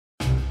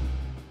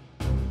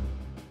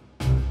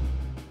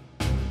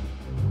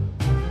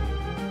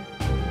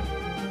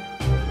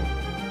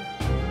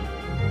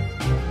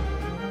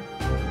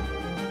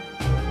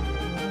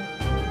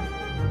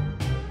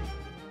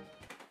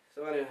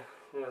So anyway,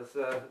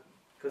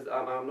 because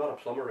I'm not a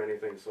plumber or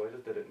anything, so I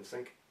just did it in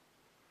sync.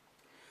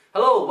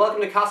 Hello,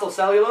 welcome to Castle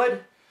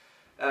Celluloid.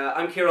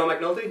 I'm Ciarán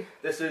McNulty.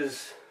 This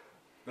is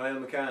Niall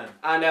McCann.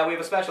 And we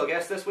have a special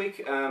guest this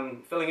week,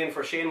 filling in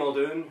for Shane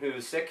Muldoon,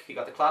 who's sick. He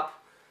got the clap.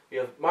 We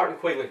have Martin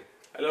Quigley.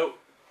 Hello.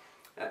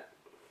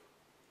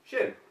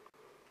 Shane.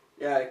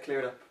 Yeah, I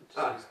cleared up.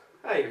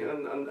 Hey,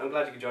 I'm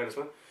glad you could join us,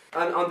 man.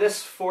 And on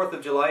this 4th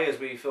of July, as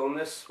we film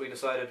this, we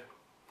decided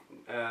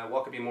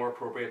what could be more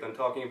appropriate than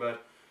talking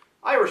about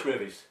Irish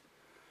movies.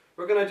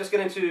 We're going to just get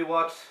into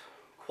what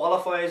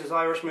qualifies as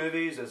Irish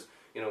movies, as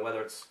you know,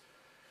 whether it's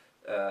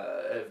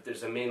if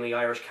there's a mainly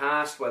Irish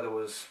cast, whether it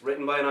was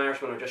written by an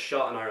Irishman or just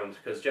shot in Ireland,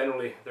 because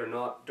generally they're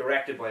not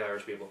directed by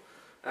Irish people.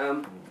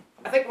 I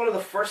think one of the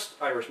first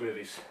Irish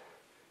movies,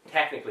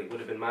 technically,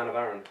 would have been Man of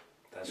Iron.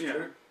 That's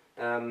true.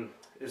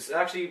 Is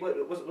actually,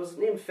 was his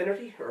name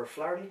Finnerty or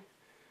Flaherty?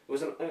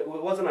 It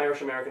was an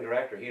Irish-American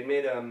director. He had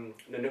made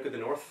Nanook of the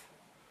North.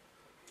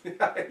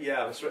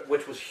 Yeah,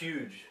 which was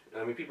huge.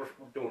 I mean, people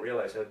don't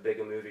realise how big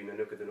a movie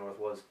Nanook of the North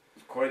was.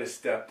 It's quite a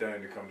step down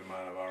to come to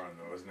Man of Iron,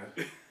 though, isn't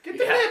it? Get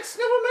the nits!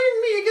 Never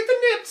mind me, get the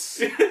nits!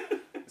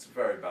 It's a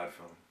very bad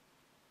film.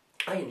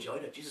 I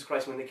enjoyed it. Jesus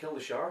Christ, when they killed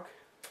the shark.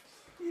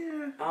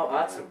 Yeah. Oh,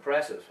 that's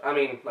impressive. I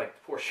mean, like,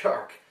 poor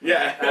shark.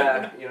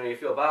 Yeah. You know, you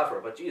feel bad for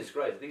it, but Jesus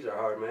Christ, these are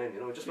hard men, you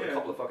know, just with a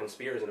couple of fucking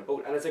spears in a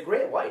boat. And it's a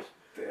great white.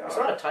 It's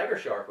not a tiger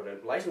shark with a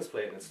license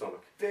plate in its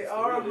stomach. They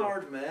are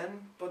hard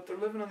men, but they're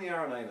living on the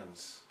Aran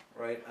Islands,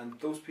 right? And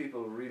those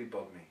people really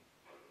bug me.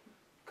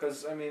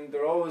 Because, I mean,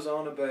 they're always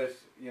on about,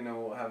 you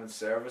know, having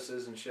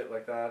services and shit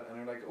like that. And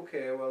they're like,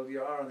 okay, well,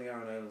 you are on the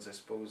Aran Islands, I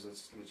suppose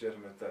it's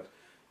legitimate that,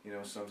 you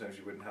know, sometimes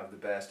you wouldn't have the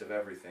best of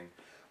everything.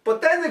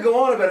 But then they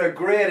go on about how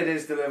great it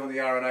is to live on the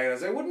Aran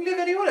Islands. I wouldn't live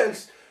anywhere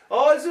else.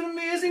 Oh, it's an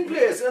amazing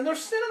place. And they're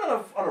sitting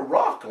on a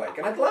rock, like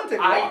an Atlantic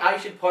rock. I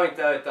should point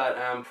out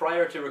that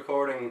prior to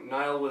recording,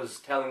 Niall was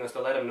telling us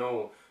to let him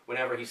know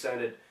whenever he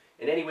sounded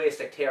in any way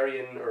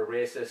sectarian or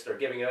racist or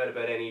giving out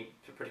about any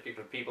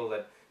particular people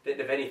that didn't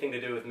have anything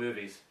to do with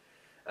movies.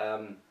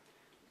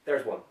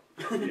 There's one.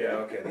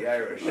 Yeah, okay, the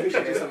Irish. We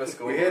should do some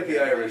of We hate the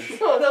Irish.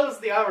 No, that was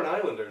the Aran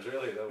Islanders,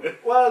 really.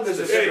 Well, there's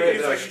a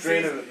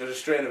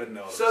strain of it in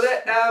all of So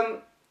this.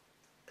 that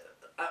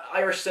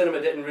Irish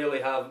cinema didn't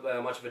really have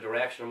much of a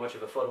direction or much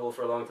of a foothold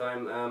for a long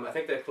time. I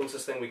think the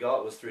closest thing we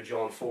got was through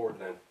John Ford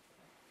then,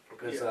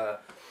 because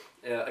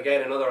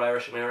again, another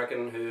Irish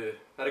American who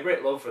had a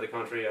great love for the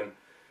country, and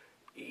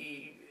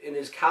he, in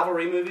his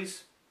cavalry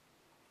movies,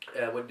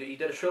 he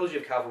did a trilogy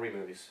of cavalry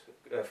movies: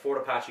 Fort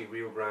Apache,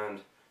 Rio Grande,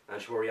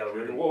 and She Wore a Yellow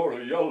Ribbon. Wore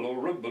a yellow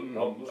ribbon.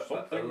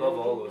 I love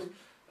all those.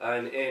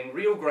 And in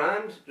Rio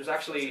Grande,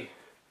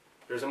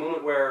 there's a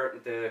moment where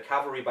the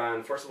cavalry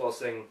band first of all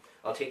sing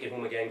 "I'll Take You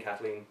Home Again,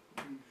 Kathleen,"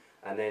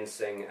 and then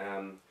sing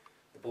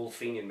 "The Bold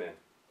Fenian Men,"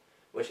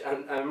 which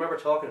and I remember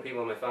talking to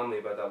people in my family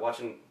about that.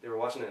 They were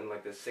watching it in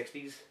like the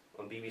 '60s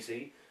on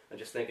BBC, and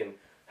just thinking,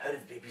 how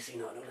did the BBC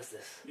not notice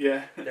this?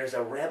 Yeah. There's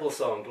a rebel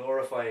song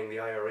glorifying the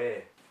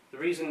IRA. The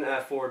reason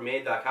Ford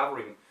made that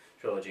cavalry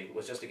trilogy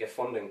was just to get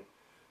funding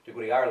to go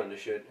to Ireland to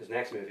shoot his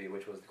next movie,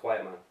 which was The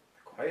Quiet Man.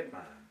 The Quiet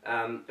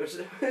Man. Which is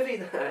a movie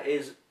that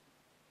is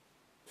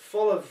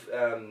full of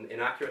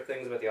inaccurate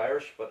things about the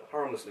Irish, but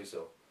harmlessly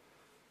so.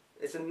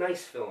 It's a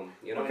nice film,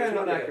 you know. What kind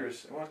of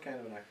inaccuracy?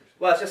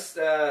 Well, it's just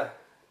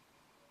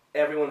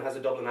everyone has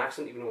a Dublin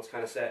accent, even though it's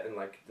kind of set in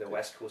like the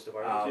west coast of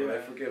Ireland. I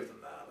forgive them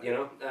that. You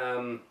know,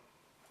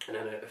 and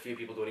then a few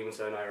people don't even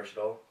sound Irish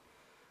at all.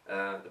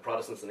 The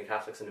Protestants and the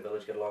Catholics in the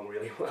village get along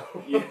really well.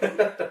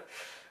 Yeah.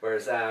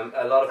 Whereas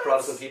a lot of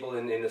Protestant people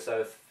in the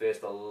south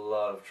faced a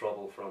lot of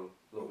trouble from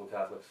local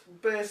Catholics.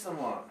 Based on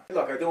what?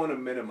 Look, I don't want to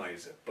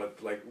minimise it,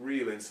 but like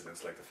real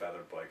incidents like the feather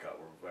boycott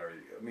were very...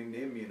 I mean,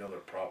 name me another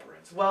proper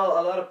incident. Well,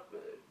 a lot of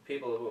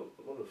people...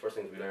 One of the first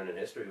things we learned in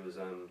history was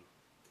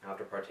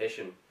after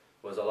partition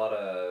was a lot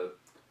of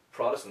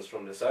Protestants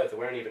from the south, who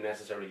weren't even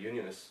necessarily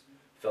Unionists,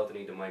 felt the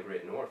need to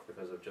migrate north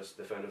because of just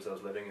they found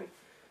themselves living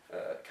in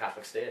a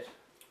Catholic state.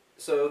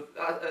 So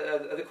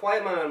The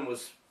Quiet Man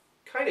was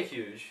kind of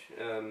huge.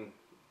 A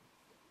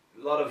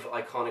lot of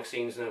iconic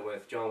scenes in it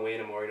with John Wayne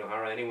and Maureen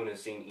O'Hara. Anyone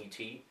who's seen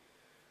E.T.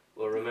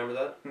 will remember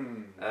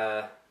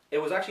that. It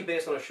was actually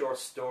based on a short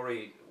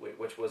story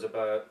which was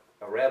about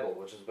a rebel,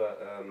 which is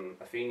about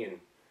a Fenian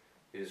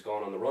who's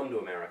gone on the run to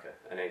America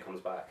and then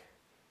comes back.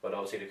 But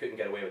obviously they couldn't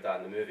get away with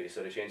that in the movie,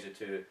 so they changed it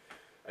to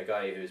a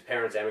guy whose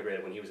parents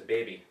emigrated when he was a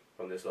baby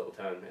from this little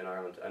town in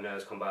Ireland and now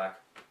has come back.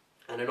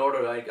 And in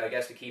order, I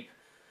guess, to keep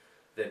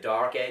the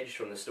dark edge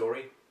from the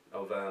story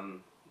of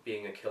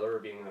being a killer,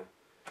 being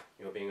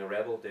a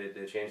rebel,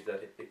 they changed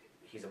that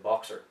he's a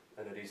boxer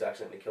and that he's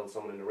accidentally killed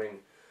someone in the ring,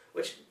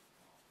 which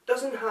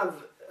doesn't have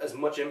as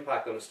much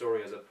impact on the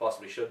story as it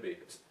possibly should be.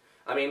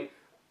 I mean,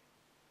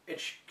 it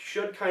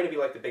should kind of be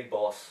like The Big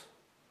Boss,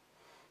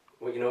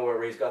 you know,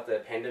 where he's got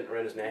the pendant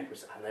around his neck,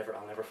 which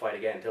I'll never fight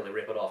again until they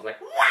rip it off,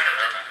 like,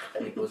 wah!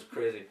 And he goes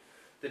crazy.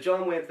 The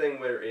John Wayne thing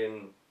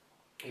wherein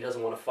he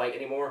doesn't want to fight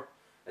anymore,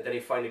 and then he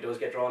finally does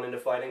get drawn into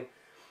fighting,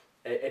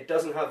 it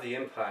doesn't have the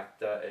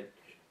impact that it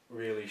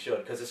really should,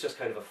 because it's just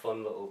kind of a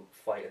fun little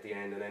fight at the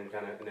end, and then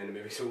the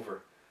movie's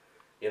over,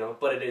 you know.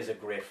 But it is a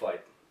great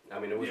fight. I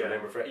mean, I always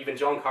remember for even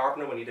John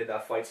Carpenter when he did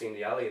that fight scene in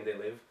the alley in They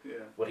Live.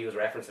 Yeah. What he was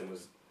referencing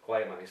was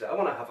Quiet Man. He said, "I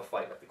want to have a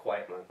fight like the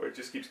Quiet Man." Where it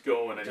just keeps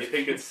going, and you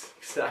think it's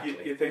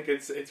exactly. you think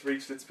it's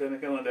reached its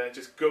pinnacle, and then it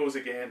just goes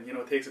again. You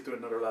know, it takes it to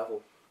another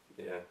level.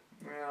 Yeah.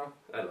 Well,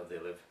 I love They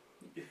Live.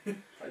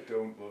 I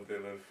don't love They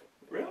Live.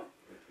 Really?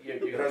 You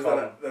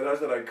That has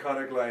that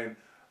iconic line.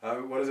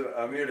 What is it?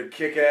 I'm here to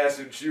kick ass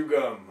and chew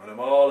gum, and I'm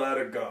all out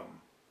of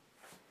gum.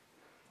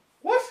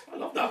 What? I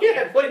love that.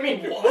 Yeah, what do you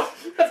mean? What?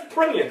 That's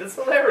brilliant. It's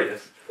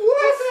hilarious.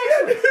 What?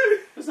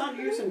 It's not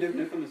used in Duke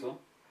Nukem as well.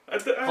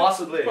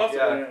 Possibly,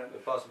 yeah.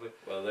 Possibly.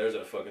 Well, there's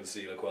a fucking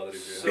seal of quality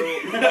for So,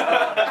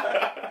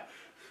 yeah,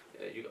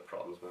 you got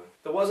problems, man.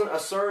 There wasn't a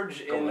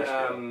surge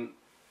in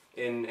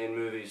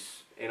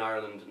movies in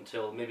Ireland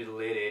until maybe the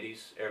late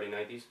 80s, early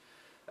 90s.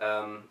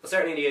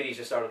 Certainly in the 80s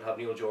you started to have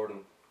Neil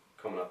Jordan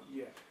coming up.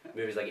 Yeah.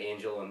 Movies like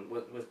Angel and...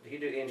 did he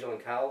do Angel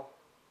and Cal?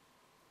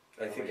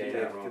 I think he did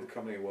the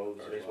Company of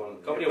Wolves. So he's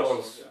one Company of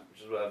Wolves,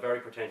 which is a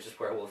very pretentious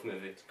werewolf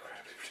movie.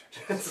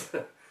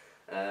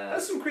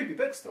 That's some creepy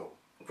bits though.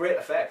 Great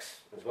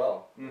effects as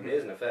well.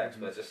 Amazing effects,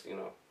 but it's just, you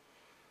know,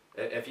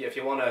 if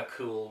you want a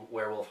cool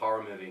werewolf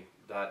horror movie,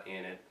 that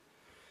ain't it.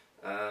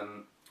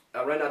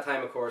 Around that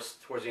time, of course,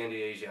 towards the end of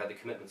the 80s, you had The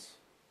Commitments.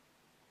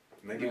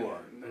 91.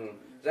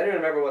 Does anyone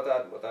remember what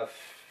that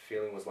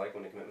feeling was like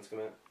when The Commitments came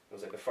out? It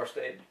was like the first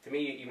day, to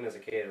me, even as a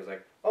kid, it was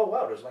like, oh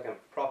wow, there's like a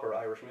proper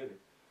Irish movie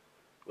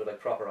with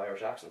like proper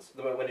Irish accents.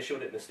 When they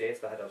showed it in the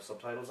States, they had to have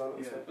subtitles on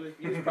it. Yeah, well,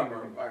 they used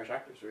proper Irish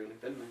actors, really,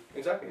 didn't they?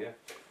 Exactly, yeah.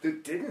 They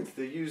didn't.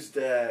 They used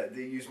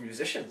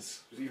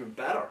musicians. It was even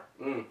better.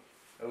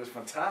 It was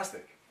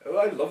fantastic. Oh,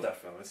 I love that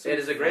film. It's so it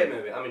is a great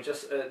movie. I mean,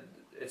 just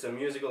it's a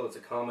musical. It's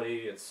a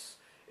comedy. It's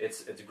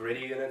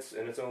gritty in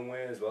its own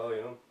way as well.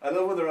 You know. I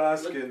love when they're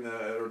asking him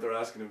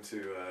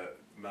to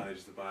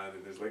manage the band,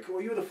 and there's like, "Oh,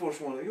 you were the first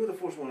one. You were the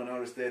first one in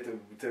our state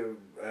to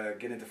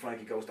get into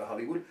Frankie Goes to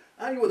Hollywood,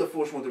 and you were the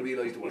first one to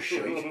realise there was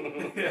shite."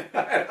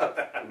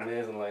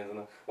 Amazing lines, isn't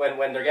it?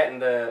 When they're getting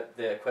the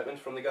equipment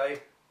from the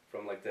guy,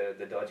 from like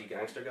the dodgy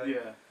gangster guy.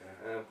 Yeah.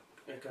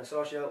 Can I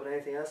sort you out with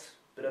anything else?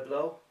 Bit of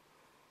blow?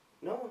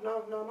 No,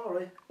 not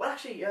really. Well,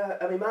 actually,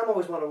 I mean, Mum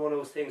always wanted one of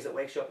those things that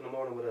wakes you up in the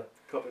morning with a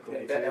cup of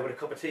tea. With a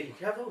cup of tea. Do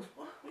you have those?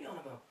 What are you on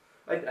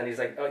about? And he's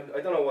like,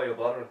 I don't know why you're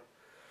bothering.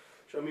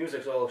 Sure,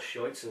 music's all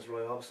shite since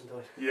Roy Orbison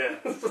died. Yeah.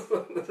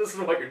 This is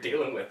what you're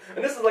dealing with.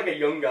 And this is like a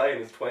young guy in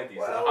his 20s,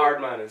 a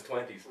hard man in his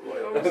 20s. Roy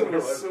Orbison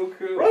was so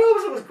cool. Roy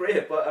Orbison was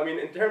great, but I mean,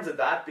 in terms of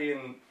that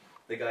being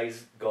the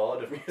guy's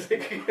god of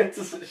music,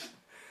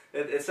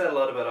 it said a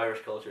lot about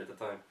Irish culture at the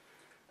time.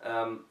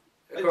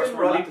 It didn't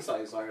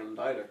romanticize Ireland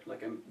either.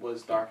 Like, it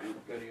was dark and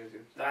gritty as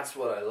you. That's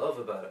what I love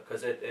about it,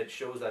 because it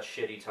shows that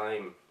shitty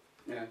time.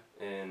 Yeah.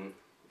 In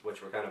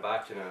which we're kind of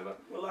back to now. But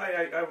well,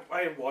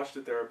 I watched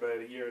it there about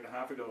a year and a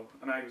half ago,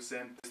 and I was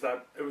saying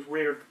that it was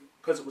weird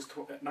because it was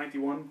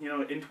 91. You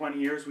know, in 20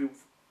 years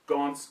we've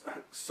gone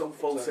so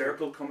full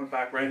circle coming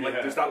back round. Like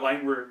there's that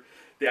line where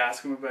they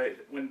ask him about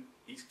when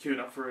he's queuing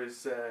up for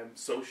his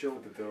social,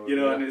 you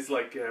know, and it's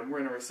like we're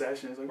in a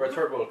recession. It's like, we're a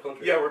third world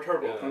country. Yeah, we're a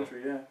third world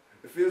country. Yeah.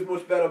 It feels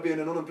much better being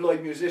an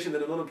unemployed musician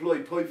than an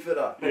unemployed pipe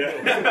fitter.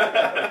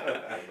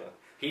 Yeah.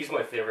 He's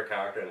my favourite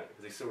character in it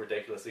because he's so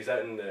ridiculous. He's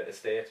out in the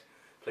estate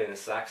playing the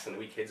sax, and the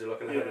wee kids are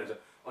looking at him. And he's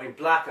like, I'm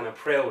black and I'm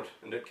proud,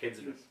 and the kids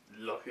are just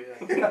lucky.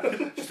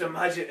 Just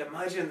imagine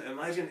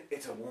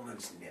it's a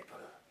woman's nipple.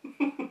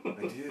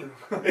 I do.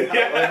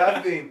 I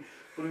have been,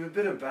 but I'm a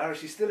bit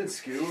embarrassed. She's still in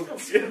school.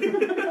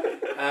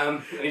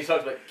 And he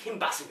talks about Kim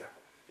Basinger.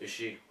 Is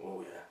she?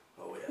 Oh yeah.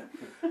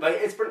 But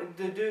it's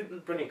they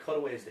do brilliant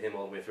cutaways to him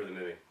all the way through the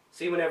movie.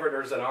 See, whenever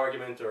there's an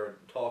argument or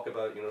talk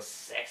about, you know,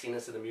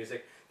 sexiness of the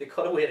music, they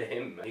cut away to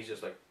him, and he's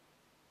just like.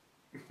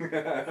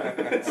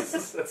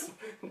 It's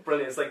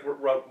brilliant. It's like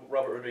Robert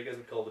Rodriguez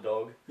would call the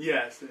dog.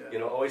 Yes. Yeah. You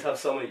know, always have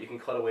someone that you can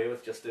cut away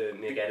with just to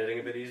make editing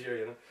a bit easier.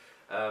 You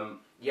know.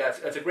 Yeah,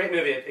 it's a great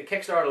movie. It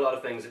kickstarted a lot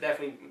of things. It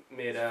definitely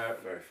made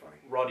very funny.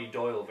 Roddy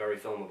Doyle very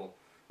filmable.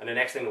 And the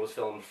next thing that was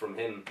filmed from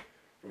him,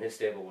 from his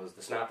stable, was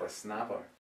The Snapper. The Snapper.